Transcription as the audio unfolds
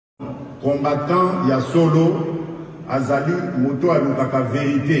combattant ya solo azali moto alukaka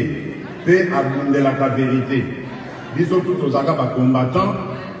vérité pe abundelaka vérité. Biso tout ozaka ba combattant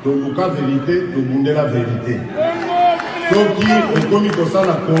toluka vérité tobundela vérité. Soki okomi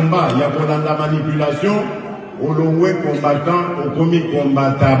kosala combat ya kolanda manipulation olongwe combattant okomi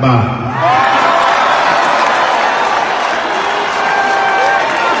combataba.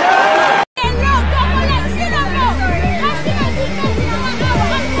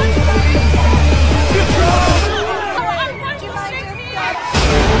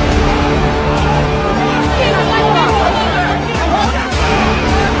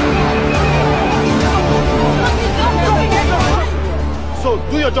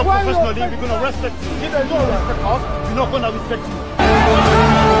 Do your job professionally, we're going to respect you. If they don't respect us, we're not going to respect you.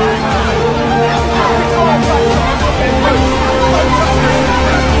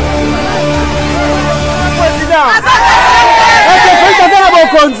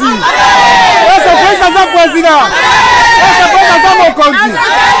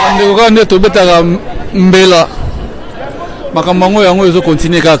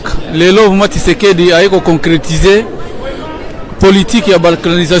 Politique ya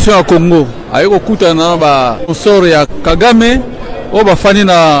balkanisation ya Congo ayeko kuta na ba sponsor ya Kagame o ba fani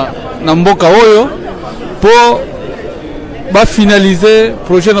na mboka oyo po ba finaliser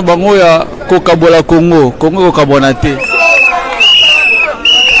projet na bango ya kokabola Congo kokabona te.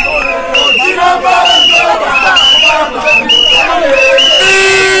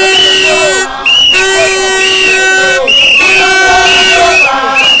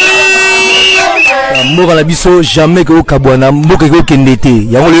 Mboka na biso jamais que okabwana mboka ko kendete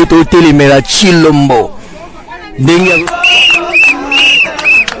yango le to telemela chilombo ndenge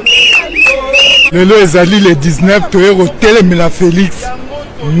lelo ezali le 19 toyeko telemela Félix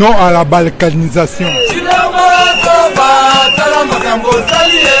non à la balkanisation.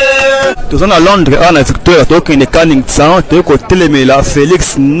 Tous à Londres en Victoria tokende canning sans toyeko telemela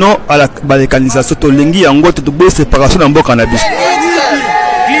Félix non à la balkanisation to lengi yango to bo séparation na mboka na biso.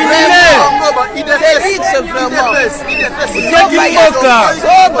 Félix vraiment. Sobaya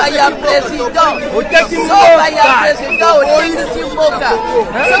président. Sobaya président au Mboka.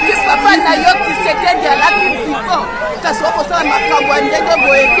 Soki papa na yo Tshisekedi alaki vivant. Kasi okosala makambo ya ndenge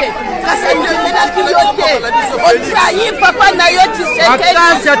boyeke. Kasi ndemela kiyote. Otrahi papa na yo Tshisekedi.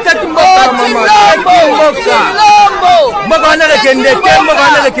 Makasi ataki mboka mama. Chilombo. Mboka na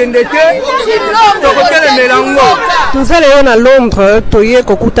lekende te. Tokotele melango. Nous allons à Londres, toye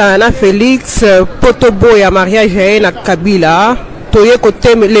kokuta na Félix potobo ya mariage na Kabila, toye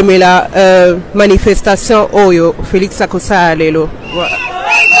kote lemela manifestation oyo Félix akosa lelo.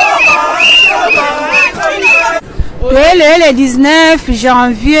 Le 19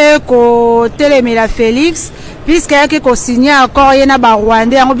 janvier kote lemela Félix puisque yake ko signer accord yena ba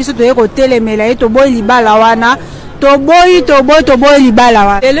Rwanda yango biso toye kote lemela et toboy libala wana. Toboy libala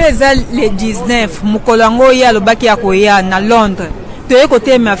wa. Lelo eza le 19 mukolango ya lobaki ya koya na Londres. Toye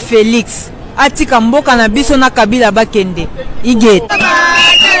kote ma Félix. Atika mboka na biso na Kabila bakende. Iget.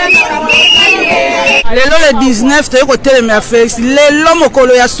 Lelo le 19 toye kote ma Félix. Lelo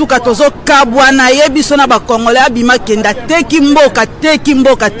mokolo ya suka tozo kabwana ye biso na ba Congolais abima kenda teki mboka. Le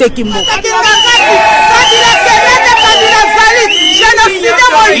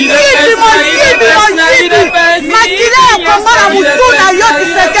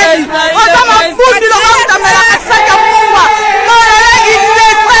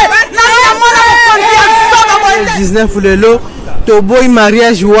 19 lelo toboy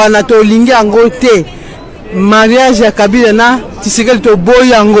mariage wana to lingi yango te mariage ya Kabila na Tshisekedi toboy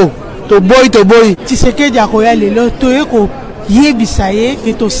yango toboy Tshisekedi akoya lelo toye ko yebisa ye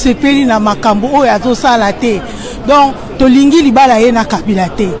ke to sepeli na makambo oyo azosala te donc tolingi libala ye na Kabila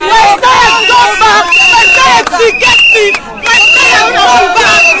te.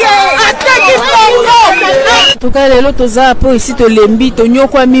 Tuka lelo toza po ici to lembi to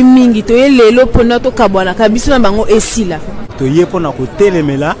nyokwa mingi to ye lelo pona to kabwana kabiso na bango esila to ye pona ko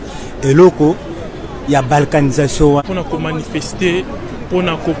telemela eloko ya balkanisation pona ko manifester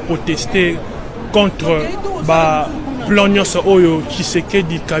pona ko protester contre ba plan nyonso oyo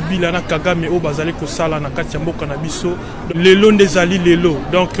Tshisekedi Kabila na Kagame o bazali ko sala na kati ya mboka na biso lelo ndezali lelo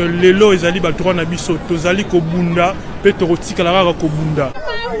donc lelo ezali ba droit na biso tozali ko bunda pe to rotikala kaka ko bunda.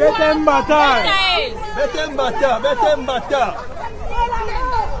 Betembata.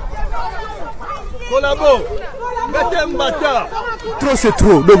 Collabo. Trop c'est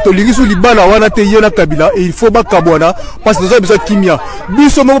trop. Donc to lingi sou libala wana te yena Kabila et il faut ba kabwana parce que nous avons besoin kimia.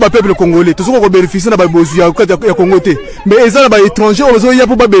 Biso mo ba peuple congolais, to ko bénéficier na ba bozu ya Congo te. Mais ezala ba étranger on zo ya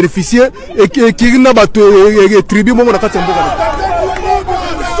pour ba bénéficier et qui na ba tribu mo na kati mboka.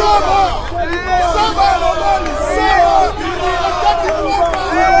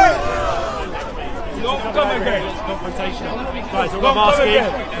 asking,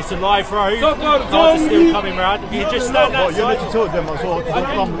 it's a live road. Cars are still coming round. You just stand outside.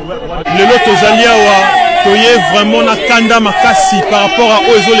 Lelo tozali awa toye vraiment na kanda makasi par rapport à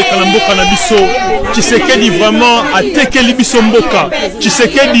ozo le kalamboka na biso. Tshisekedi vraiment a tekeli biso mboka.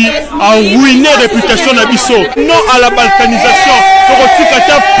 Tshisekedi a ruiné réputation na biso. Non à la balkanisation. Tokotika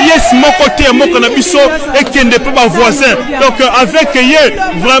ta pièce moko te moko na biso et kende pe ba voisin. Donc avec ye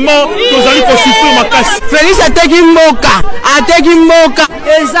vraiment tozali ko souffrir makasi. Félix ateki mboka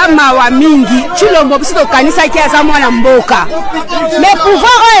eza mawa mingi chilombo biso tokanisa ki aza mwana mboka mais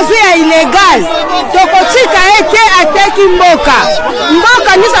pouvoir oyo ezo ya illégal tokotika eke ateki mboka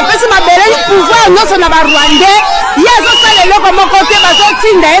nyonso apesi mabele pouvoir nyonso na barwandais ye azosala eloko moko te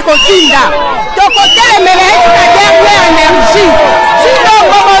bazotinda ye kotinda tokotelemela eti na dernière énergie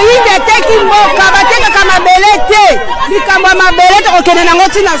chilombo moyinde ateki mboka batekaka mabele te likambo ya mabele tokokende nango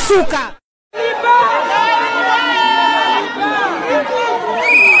ntina suka.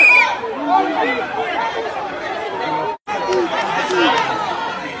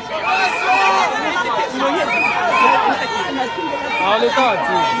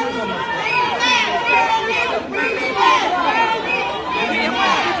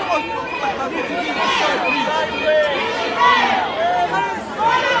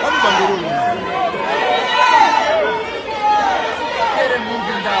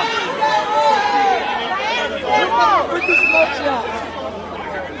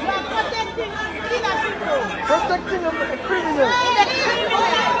 Protecting a criminal.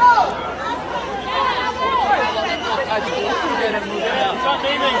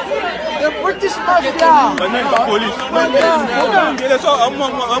 The British mafia. Police.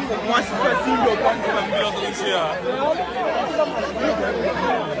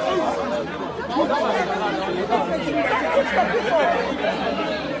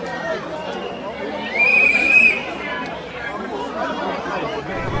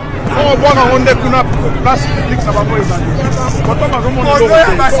 On voit quand on est place publique, ça va pas les années. Quand on a vraiment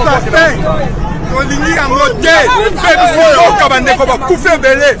olingi yango te mpe biso yoka bandeko bakufa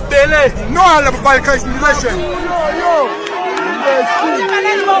ebele no ala balkanisation.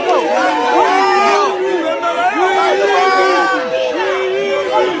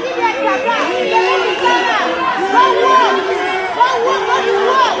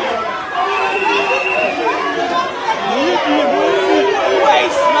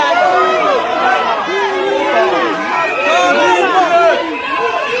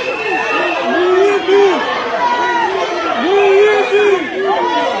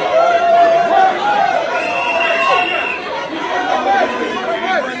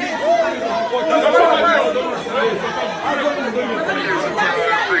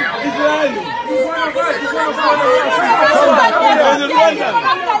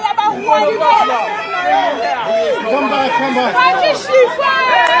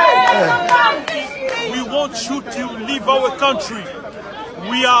 We want you to leave our country.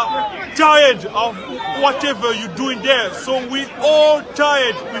 We are tired of whatever you're doing there. So we all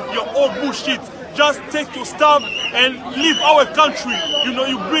tired with your old bullshit. Just take your stuff and leave our country. You know,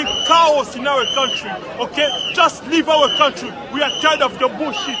 you bring chaos in our country. Okay? Just leave our country. We are tired of the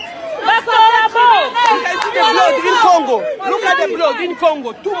bullshit. You can see the blood in Congo. Look at the blood in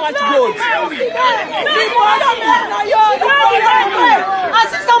Congo. Too much blood.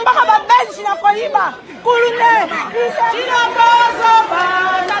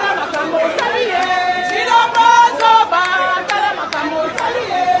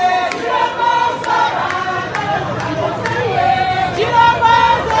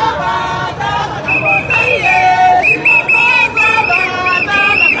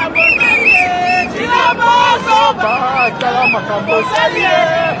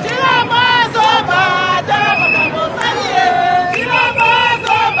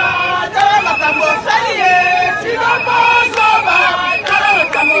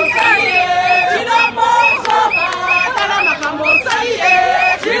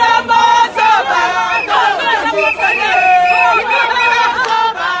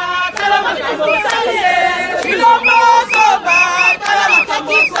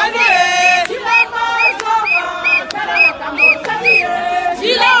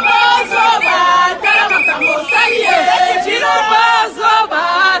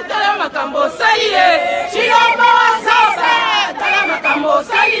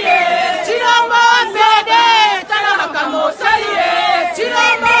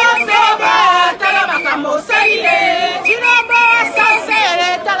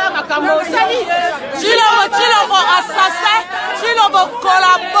 Chilombo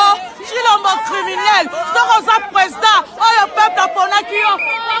collabo, Chilombo criminel, Sokoza président, le peuple japonais qui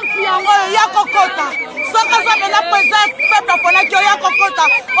a Yako Kota, Sokoza président, peuple japonais qui a kota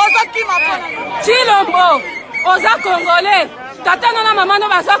ozokima Chilombo oza Congolais tata na mama no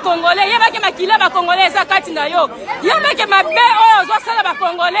baza Congolais yebake makila ba Congolais eza kati na yo yebake mabe oyo ozosala ba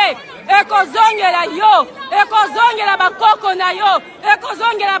Congolais ekozongela yo ekozongela bakoko na yo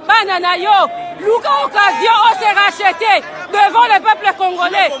ekozongela bana na yo luka occasion on s'est racheté devant le peuple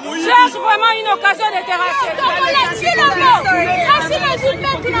congolais. Cherche vraiment une occasion de te racheter.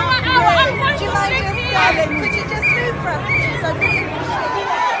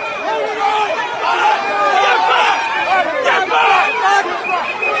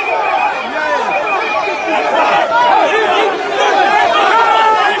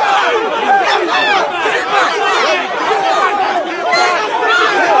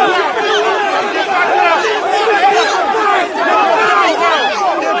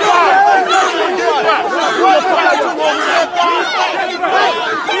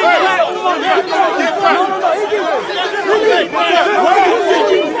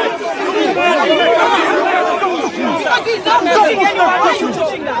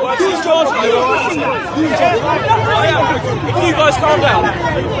 If you guys calm down,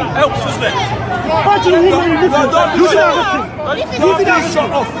 helps us next.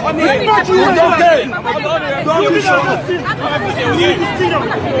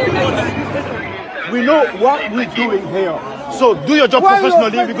 We know what we're doing here. So do your job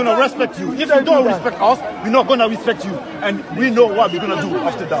professionally, we're going to respect you. If you don't respect us, we're not going to respect you. And we know what we're going to do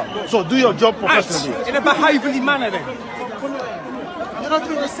after that. So do your job professionally. In a behaviourly manner then. You're not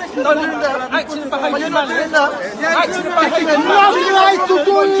doing the second. You're not doing that. Act in a behaviourly manner. Act in a behaviourly manner. You're not right to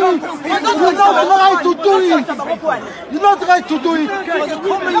do it. You're not right to do it. You're not right to do it.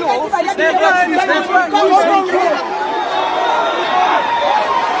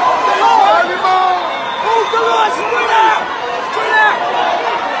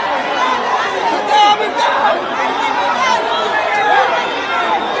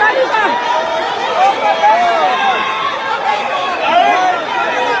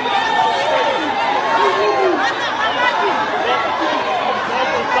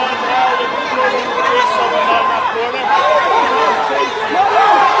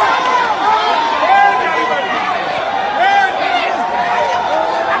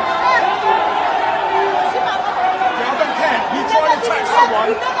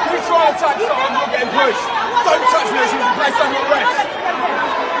 Don't touch me as you can place on your rest.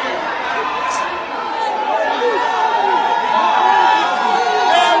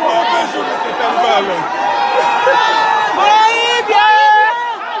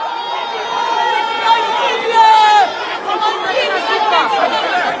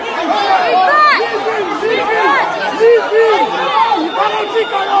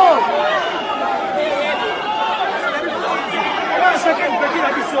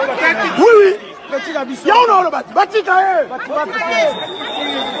 Oui, oui. Y'a on a le bâti. Bâti cahier. Bâti cahier,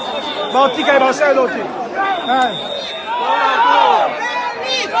 bâti cahier.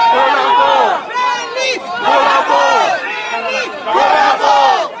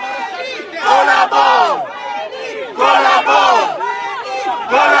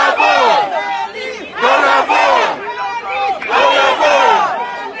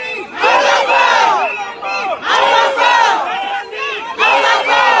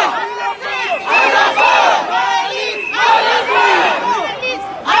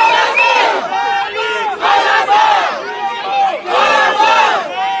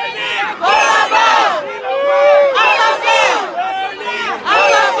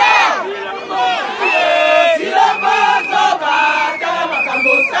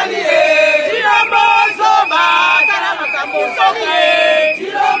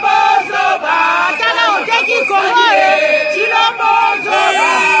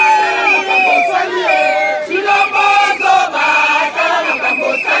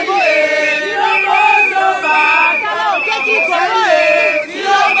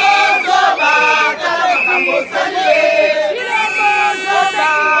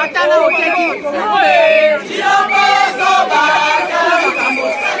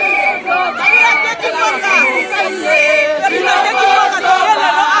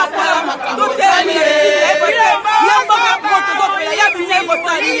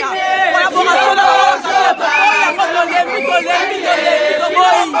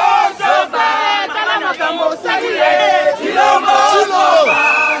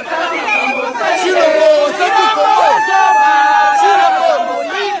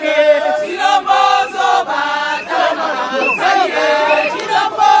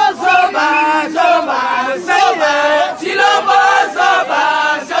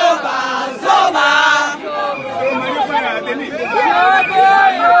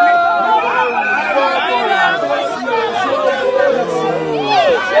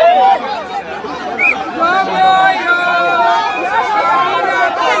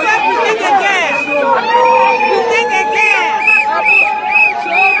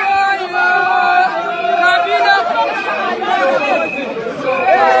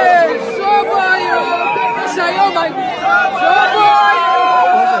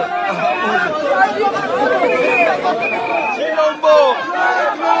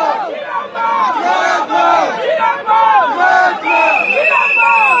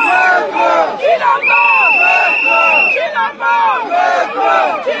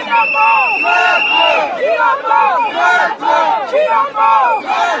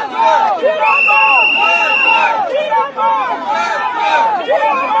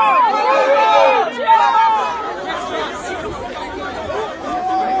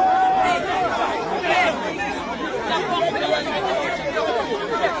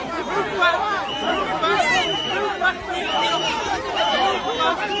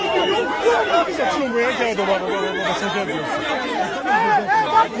 Il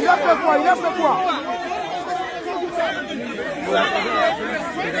a fait quoi? Il a fait quoi?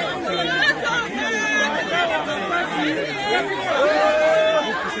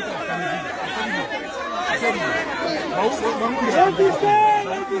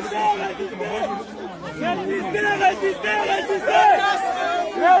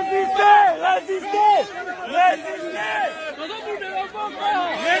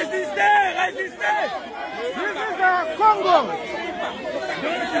 Congo.